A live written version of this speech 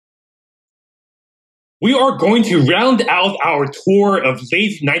We are going to round out our tour of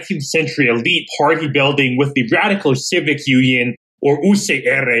late 19th century elite party building with the radical Civic Union, or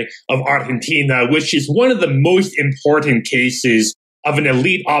UCR, of Argentina, which is one of the most important cases of an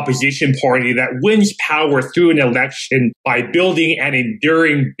elite opposition party that wins power through an election by building an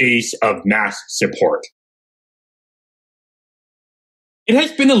enduring base of mass support. It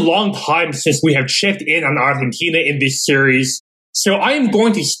has been a long time since we have checked in on Argentina in this series, so I am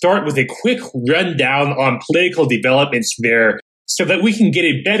going to start with a quick rundown on political developments there so that we can get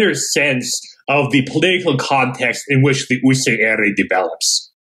a better sense of the political context in which the UCR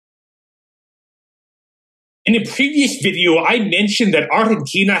develops. In a previous video, I mentioned that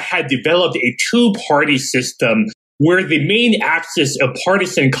Argentina had developed a two-party system where the main axis of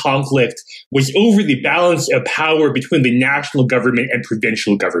partisan conflict was over the balance of power between the national government and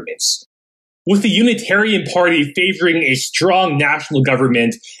provincial governments, with the Unitarian Party favoring a strong national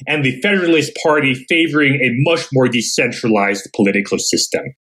government and the Federalist Party favoring a much more decentralized political system.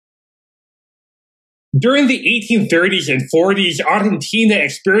 During the 1830s and 40s, Argentina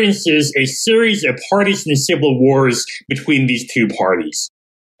experiences a series of partisan civil wars between these two parties.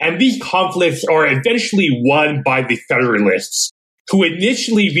 And these conflicts are eventually won by the Federalists, who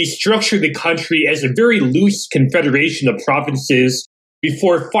initially restructured the country as a very loose confederation of provinces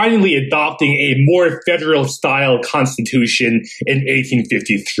before finally adopting a more federal-style constitution in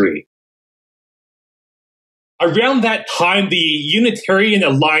 1853. Around that time, the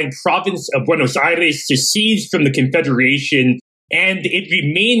Unitarian-aligned province of Buenos Aires secedes from the Confederation, and it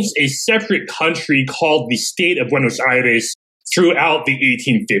remains a separate country called the State of Buenos Aires throughout the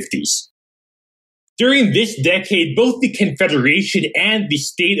 1850s. During this decade, both the Confederation and the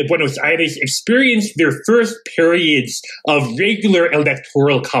State of Buenos Aires experienced their first periods of regular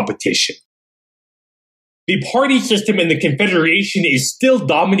electoral competition. The party system in the Confederation is still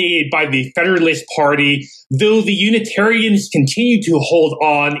dominated by the Federalist Party, though the Unitarians continue to hold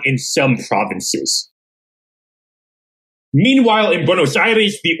on in some provinces. Meanwhile, in Buenos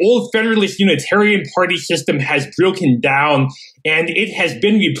Aires, the old Federalist Unitarian Party system has broken down, and it has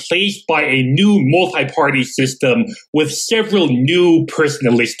been replaced by a new multi-party system with several new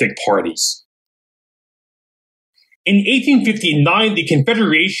personalistic parties. In 1859, the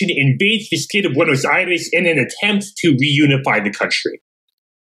Confederation invades the state of Buenos Aires in an attempt to reunify the country.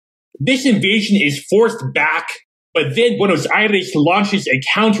 This invasion is forced back, but then Buenos Aires launches a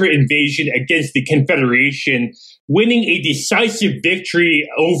counter-invasion against the Confederation, winning a decisive victory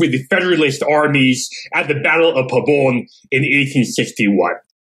over the Federalist armies at the Battle of Pavon in 1861.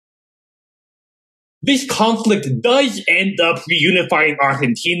 This conflict does end up reunifying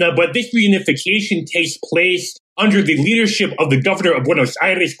Argentina, but this reunification takes place under the leadership of the governor of Buenos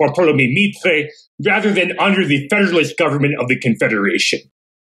Aires, Bartolomé Mitre, rather than under the Federalist government of the Confederation.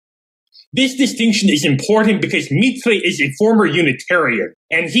 This distinction is important because Mitre is a former Unitarian,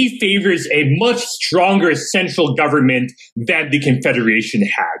 and he favors a much stronger central government than the Confederation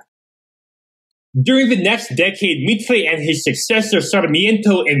had. During the next decade, Mitre and his successor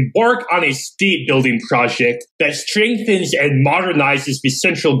Sarmiento embark on a state-building project that strengthens and modernizes the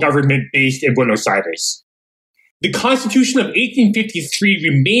central government based in Buenos Aires. The Constitution of 1853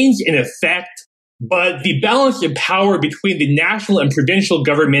 remains in effect, but the balance of power between the national and provincial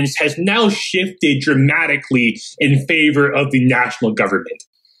governments has now shifted dramatically in favor of the national government.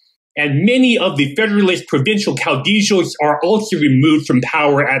 And many of the Federalist provincial caudillos are also removed from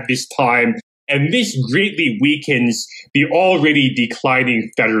power at this time, and this greatly weakens the already declining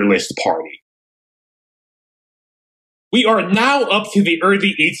Federalist Party. We are now up to the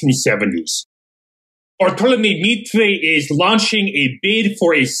early 1870s. Bartolomé Mitre is launching a bid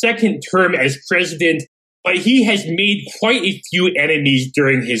for a second term as president, but he has made quite a few enemies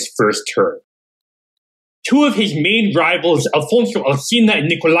during his first term. Two of his main rivals, Alfonso Alsina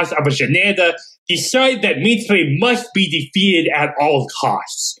and Nicolás Avellaneda, decide that Mitre must be defeated at all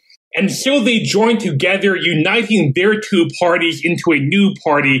costs. And so they join together, uniting their two parties into a new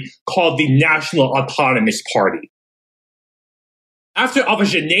party called the National Autonomist Party. After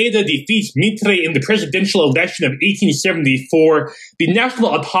Avellaneda defeats Mitre in the presidential election of 1874, the National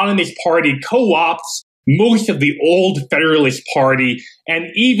Autonomist Party co-opts most of the old Federalist Party and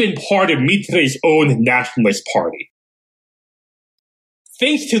even part of Mitre's own Nationalist Party.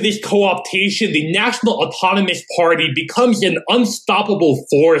 Thanks to this co-optation, the National Autonomist Party becomes an unstoppable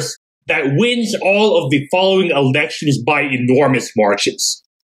force that wins all of the following elections by enormous margins.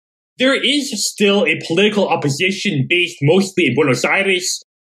 There is still a political opposition based mostly in Buenos Aires,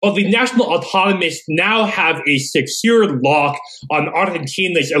 but the National Autonomists now have a secure lock on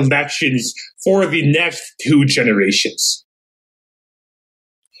Argentina's elections for the next 2 generations.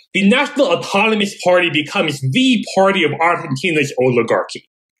 the National Autonomist Party becomes the party of Argentina's oligarchy.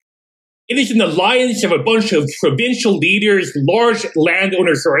 It is an alliance of a bunch of provincial leaders, large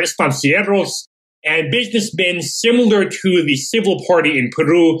landowners or estancieros, and businessmen similar to the civil party in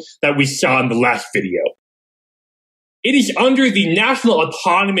Peru that we saw in the last video. It is under the national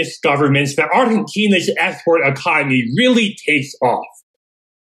autonomous governments that Argentina's export economy really takes off.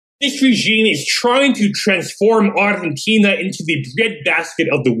 This regime is trying to transform Argentina into the breadbasket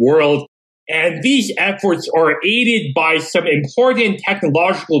of the world, and these efforts are aided by some important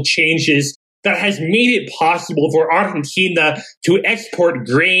technological changes that has made it possible for Argentina to export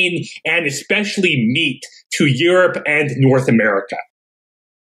grain and especially meat to Europe and North America.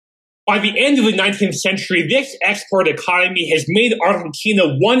 By the end of the 19th century, this export economy has made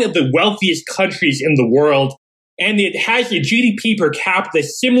Argentina one of the wealthiest countries in the world, and it has a GDP per capita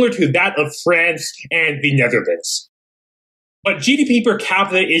similar to that of France and the Netherlands. But GDP per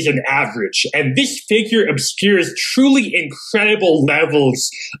capita is an average, and this figure obscures truly incredible levels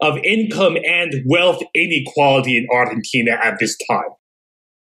of income and wealth inequality in Argentina at this time.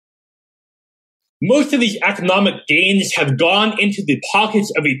 Most of these economic gains have gone into the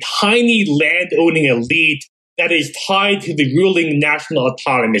pockets of a tiny land-owning elite that is tied to the ruling National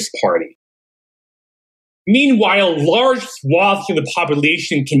Autonomist Party. Meanwhile, large swaths of the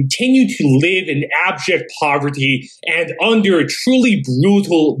population continue to live in abject poverty and under truly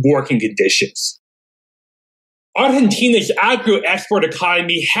brutal working conditions. Argentina's agro-export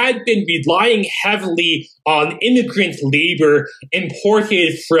economy had been relying heavily on immigrant labor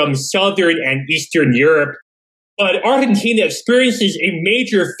imported from Southern and Eastern Europe, but Argentina experiences a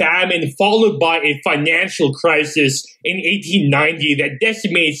major famine followed by a financial crisis in 1890 that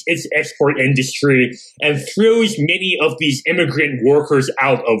decimates its export industry and throws many of these immigrant workers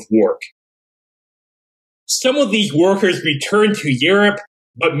out of work. Some of these workers return to Europe,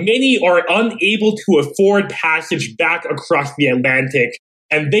 but many are unable to afford passage back across the Atlantic,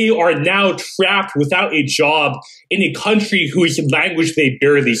 and they are now trapped without a job in a country whose language they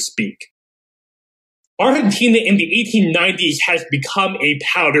barely speak. Argentina in the 1890s has become a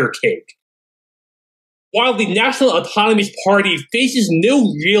powder keg. While the National Autonomist Party faces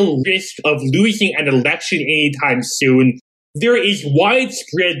no real risk of losing an election anytime soon, there is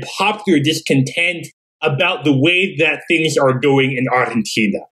widespread popular discontent about the way that things are going in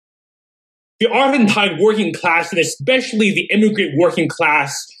Argentina. The Argentine working class, and especially the immigrant working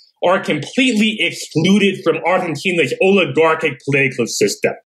class, are completely excluded from Argentina's oligarchic political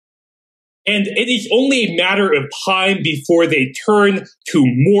system. And it is only a matter of time before they turn to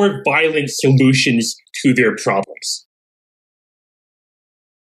more violent solutions to their problems.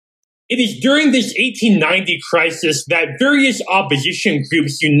 It is during this 1890 crisis that various opposition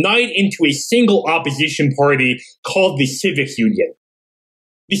groups unite into a single opposition party called the Civic Union.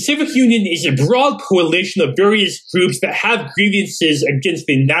 The Civic Union is a broad coalition of various groups that have grievances against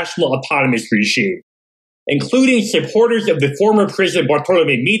the national autonomous regime, including supporters of the former president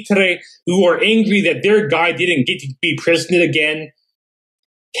Bartolomé Mitre, who are angry that their guy didn't get to be president again,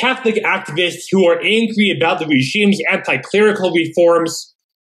 Catholic activists who are angry about the regime's anti-clerical reforms,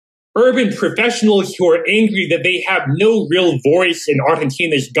 urban professionals who are angry that they have no real voice in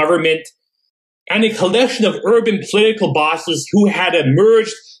Argentina's government, and a collection of urban political bosses who had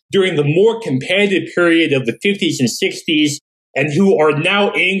emerged during the more competitive period of the 50s and 60s and who are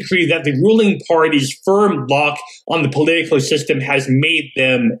now angry that the ruling party's firm lock on the political system has made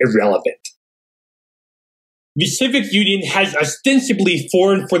them irrelevant. The Civic Union has ostensibly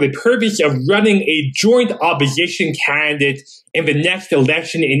formed for the purpose of running a joint opposition candidate in the next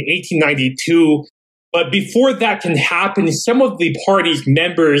election in 1892, but before that can happen, some of the party's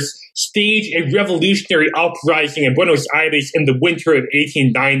members stage a revolutionary uprising in Buenos Aires in the winter of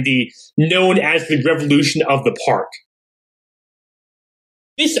 1890, known as the Revolution of the Park.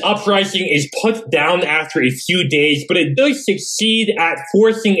 This uprising is put down after a few days, but it does succeed at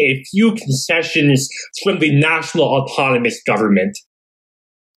forcing a few concessions from the national autonomous government.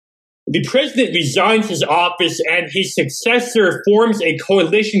 The president resigns his office and his successor forms a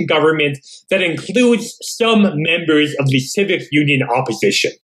coalition government that includes some members of the Civic Union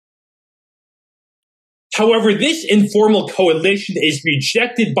opposition. However, this informal coalition is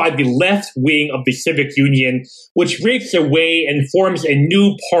rejected by the left wing of the Civic Union, which breaks away and forms a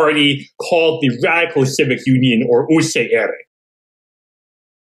new party called the Radical Civic Union, or UCR.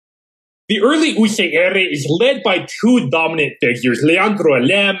 The early UCR is led by two dominant figures, Leandro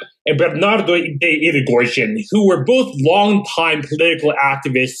Alem and Bernardo de Irigoyen, who were both longtime political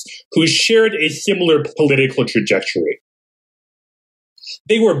activists who shared a similar political trajectory.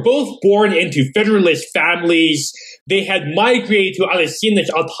 They were both born into Federalist families. They had migrated to Argentina's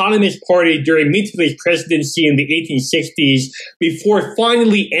Autonomist Party during Mitre's presidency in the 1860s before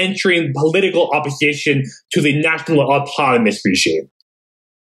finally entering political opposition to the National Autonomist regime.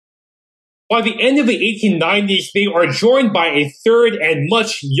 By the end of the 1890s, they are joined by a third and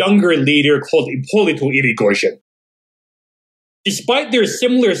much younger leader called Hipólito Yrigoyen. Despite their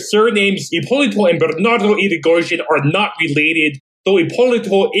similar surnames, Hipólito and Bernardo Yrigoyen are not related, though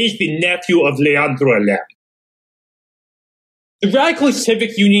Hipólito is the nephew of Leandro Alem. The Radical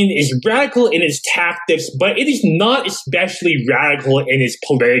Civic Union is radical in its tactics, but it is not especially radical in its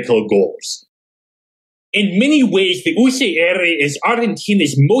political goals. In many ways, the UCR is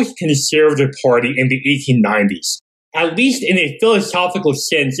Argentina's most conservative party in the 1890s, at least in a philosophical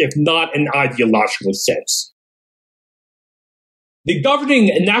sense, if not an ideological sense. The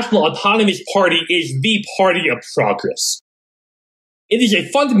governing National Autonomist Party is the party of progress. It is a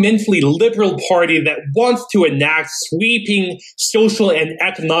fundamentally liberal party that wants to enact sweeping social and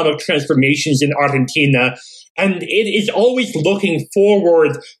economic transformations in Argentina, and it is always looking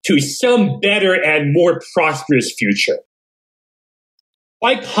forward to some better and more prosperous future.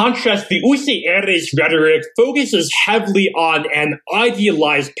 By contrast, the UCR's rhetoric focuses heavily on an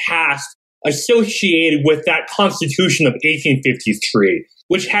idealized past associated with that Constitution of 1853,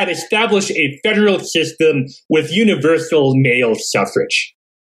 which had established a federal system with universal male suffrage.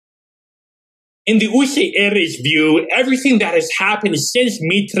 In the UCR's view, everything that has happened since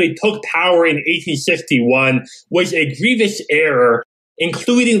Mitre took power in 1861 was a grievous error,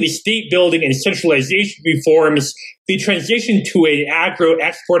 including the state building and centralization reforms, the transition to an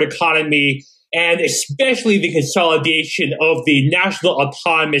agro-export economy, and especially the consolidation of the national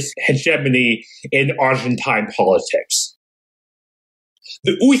autonomous hegemony in Argentine politics.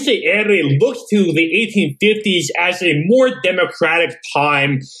 The UCR looked to the 1850s as a more democratic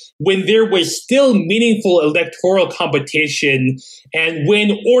time when there was still meaningful electoral competition and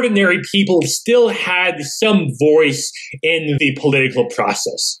when ordinary people still had some voice in the political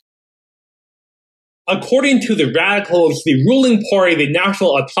process. According to the radicals, the ruling party, the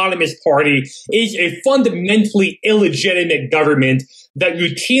National Autonomist Party, is a fundamentally illegitimate government that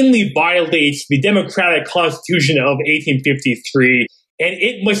routinely violates the democratic constitution of 1853, and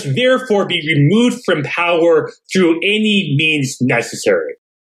it must therefore be removed from power through any means necessary.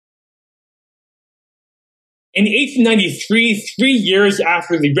 In 1893, 3 years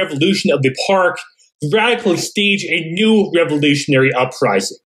after the revolution of the Park, the radicals staged a new revolutionary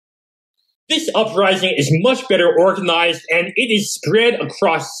uprising. This uprising is much better organized, and it is spread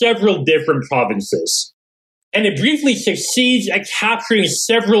across several different provinces. And it briefly succeeds at capturing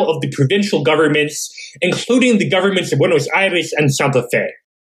several of the provincial governments, including the governments of Buenos Aires and Santa Fe.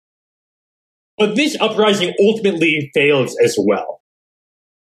 But this uprising ultimately fails as well.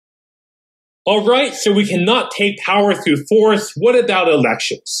 All right, so we cannot take power through force. What about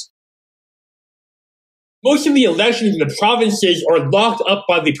elections? Most of the elections in the provinces are locked up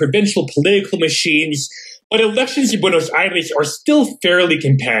by the provincial political machines, but elections in Buenos Aires are still fairly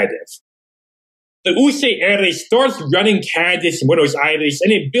competitive. The UCR starts running candidates in Buenos Aires,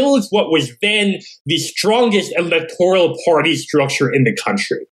 and it builds what was then the strongest electoral party structure in the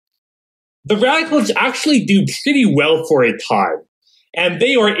country. The radicals actually do pretty well for a time, and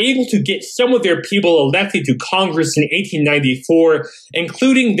they are able to get some of their people elected to Congress in 1894,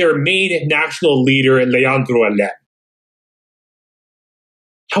 including their main national leader, Leandro Alem.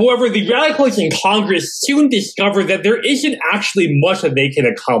 However, the radicals in Congress soon discover that there isn't actually much that they can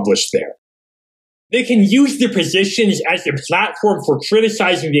accomplish there. They can use their positions as a platform for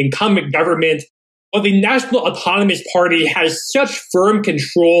criticizing the incumbent government, but the National Autonomist Party has such firm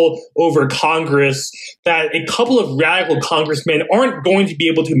control over Congress that a couple of radical congressmen aren't going to be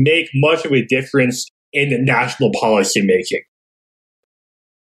able to make much of a difference in national policymaking.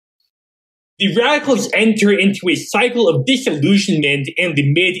 The radicals enter into a cycle of disillusionment in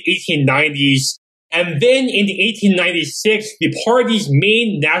the mid-1890s, and then in 1896, the party's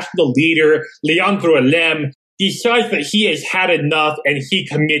main national leader, Leandro Alem, decides that he has had enough and he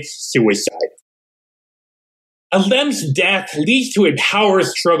commits suicide. Alem's death leads to a power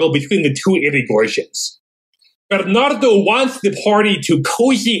struggle between the two Yrigoyens. Bernardo wants the party to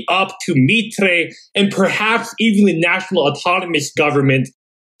cozy up to Mitre and perhaps even the National Autonomist government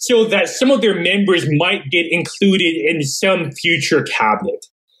so that some of their members might get included in some future cabinet.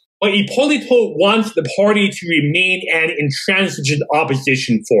 But Hipólito wants the party to remain an intransigent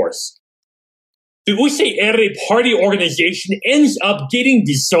opposition force. The UCR party organization ends up getting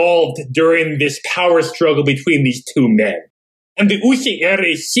dissolved during this power struggle between these two men. and the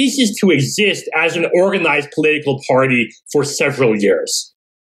UCR ceases to exist as an organized political party for several years.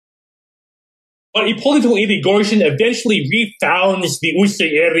 But Hipólito Yrigoyen eventually refounds the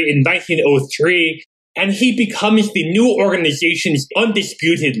UCR in 1903, and he becomes the new organization's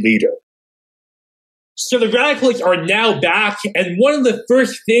undisputed leader. So the radicals are now back, and one of the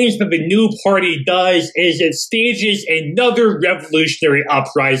first things that the new party does is it stages another revolutionary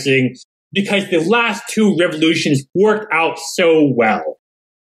uprising, because the last two revolutions worked out so well.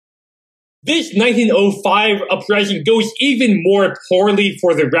 This 1905 uprising goes even more poorly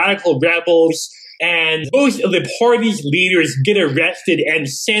for the radical rebels, and most of the party's leaders get arrested and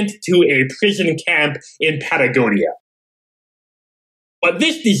sent to a prison camp in Patagonia. But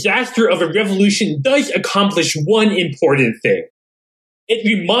this disaster of a revolution does accomplish one important thing. It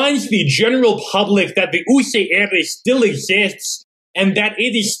reminds the general public that the UCR still exists and that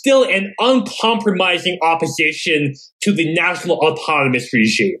it is still an uncompromising opposition to the National Autonomist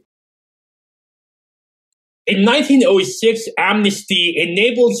regime. In 1906, amnesty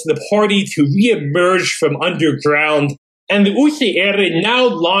enables the party to re-emerge from underground, and the UCR now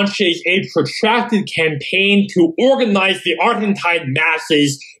launches a protracted campaign to organize the Argentine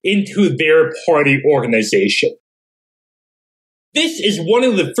masses into their party organization. This is one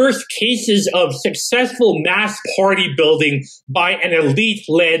of the first cases of successful mass party building by an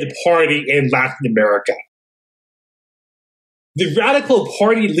elite-led party in Latin America. The radical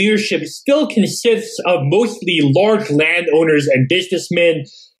party leadership still consists of mostly large landowners and businessmen,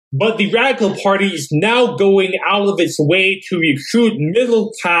 but the radical party is now going out of its way to recruit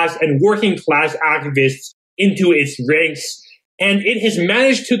middle-class and working-class activists into its ranks, and it has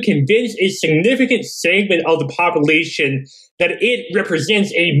managed to convince a significant segment of the population that it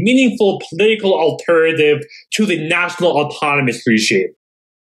represents a meaningful political alternative to the National Autonomist regime.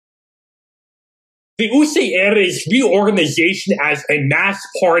 The UCR's reorganization as a mass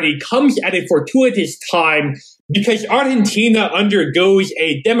party comes at a fortuitous time because Argentina undergoes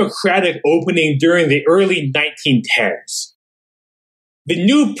a democratic opening during the early 1910s. The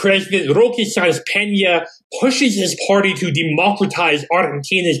new president, Roque Sáenz Peña, pushes his party to democratize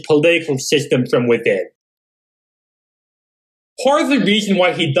Argentina's political system from within. Part of the reason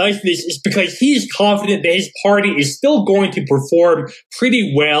why he does this is because he is confident that his party is still going to perform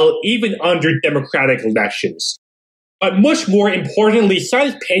pretty well even under democratic elections. But much more importantly,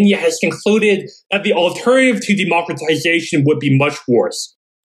 Sáenz Peña has concluded that the alternative to democratization would be much worse.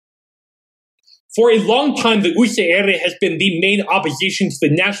 For a long time, the UCR has been the main opposition to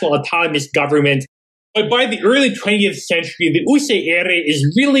the National Autonomist government, but by the early 20th century, the UCR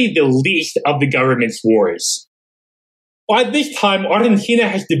is really the least of the government's wars. By this time, Argentina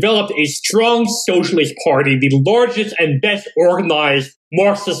has developed a strong socialist party, the largest and best organized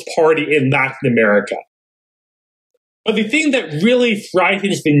Marxist party in Latin America. But the thing that really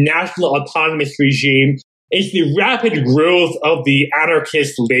frightens the National Autonomist regime is the rapid growth of the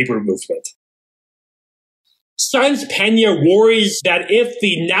anarchist labor movement. Sáenz Peña worries that if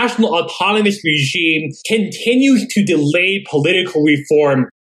the National Autonomist regime continues to delay political reform,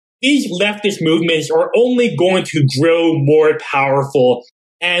 these leftist movements are only going to grow more powerful,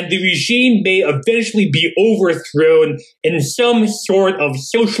 and the regime may eventually be overthrown in some sort of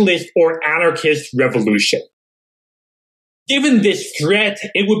socialist or anarchist revolution. Given this threat,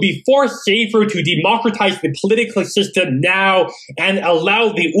 it would be far safer to democratize the political system now and allow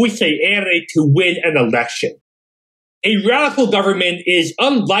the UCR to win an election. A radical government is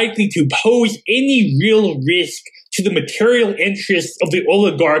unlikely to pose any real risk to the material interests of the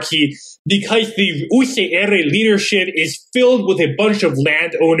oligarchy because the UCR leadership is filled with a bunch of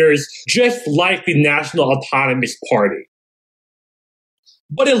landowners just like the National Autonomist Party.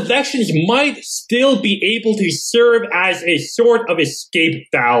 But elections might still be able to serve as a sort of escape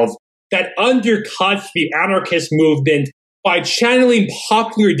valve that undercuts the anarchist movement by channeling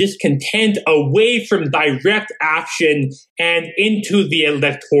popular discontent away from direct action and into the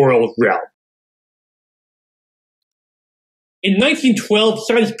electoral realm. In 1912,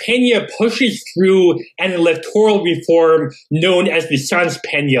 Sáenz Peña pushes through an electoral reform known as the Sáenz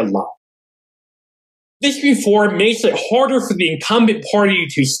Peña Law. This reform makes it harder for the incumbent party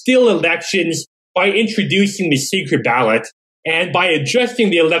to steal elections by introducing the secret ballot and by adjusting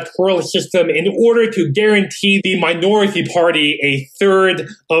the electoral system in order to guarantee the minority party a third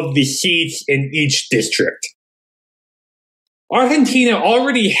of the seats in each district. Argentina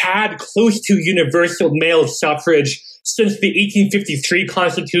already had close to universal male suffrage since the 1853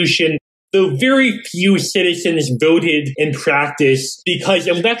 Constitution, though very few citizens voted in practice because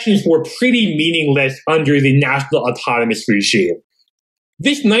elections were pretty meaningless under the National Autonomist regime.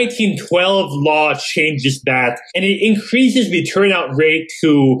 This 1912 law changes that, and it increases the turnout rate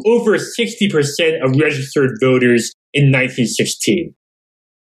to over 60% of registered voters in 1916.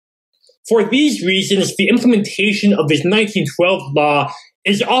 For these reasons, the implementation of this 1912 law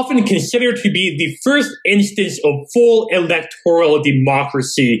is often considered to be the first instance of full electoral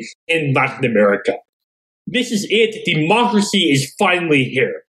democracy in Latin America. This is it. Democracy is finally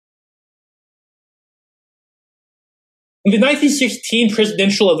here. In the 1916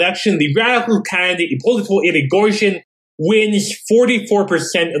 presidential election, the radical candidate Hipólito Yrigoyen wins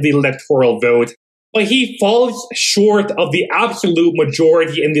 44% of the electoral vote, but he falls short of the absolute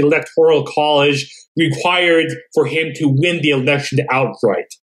majority in the electoral college required for him to win the election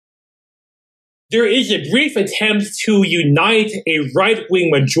outright. There is a brief attempt to unite a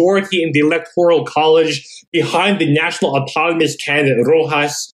right-wing majority in the electoral college behind the National Autonomist candidate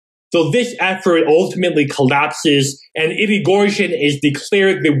Rojas, though this effort ultimately collapses and Yrigoyen is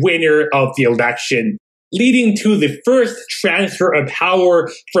declared the winner of the election, leading to the first transfer of power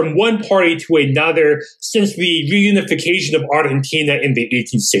from one party to another since the reunification of Argentina in the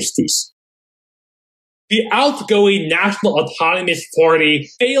 1860s. The outgoing National Autonomist Party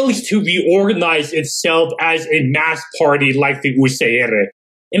fails to reorganize itself as a mass party like the UCR,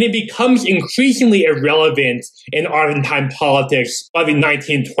 and it becomes increasingly irrelevant in Argentine politics by the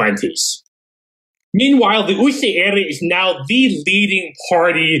 1920s. Meanwhile, the UCR is now the leading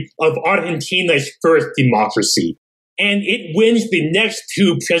party of Argentina's first democracy, and it wins the next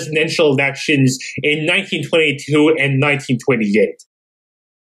two presidential elections in 1922 and 1928.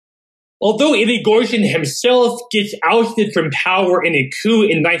 Although Yrigoyen himself gets ousted from power in a coup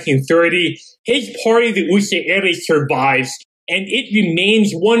in 1930, his party, the UCR, survives, and it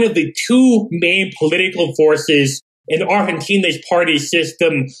remains one of the two main political forces in Argentina's party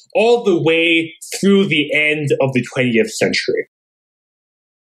system all the way through the end of the 20th century.